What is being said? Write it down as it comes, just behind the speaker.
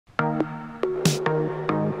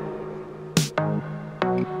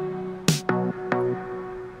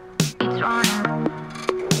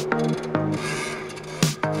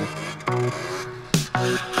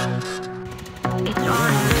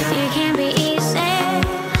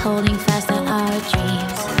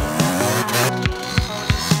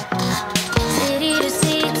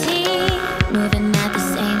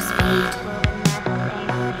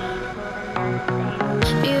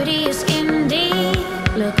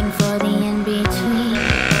looking for the in-between.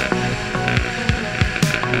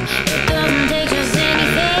 It doesn't take just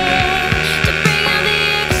anything to bring out the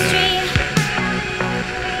extreme.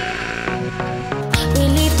 We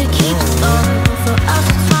leave the keep slow. For us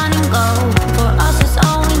it's run and go. For us it's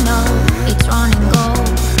all we know. It's run and go.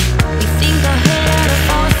 We think ahead at a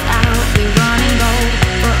force out. We run and go.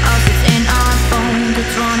 For us it's in our bones.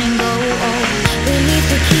 It's run and go. We leave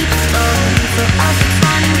the keep slow. For us it's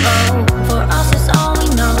run and go. For us it's all we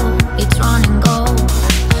know. It's run and go.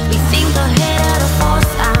 We think ahead at a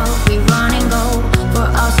force out. We run and go. For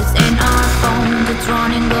us it's in our bones. It's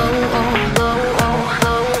run and go.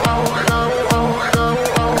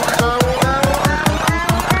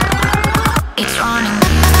 It's running.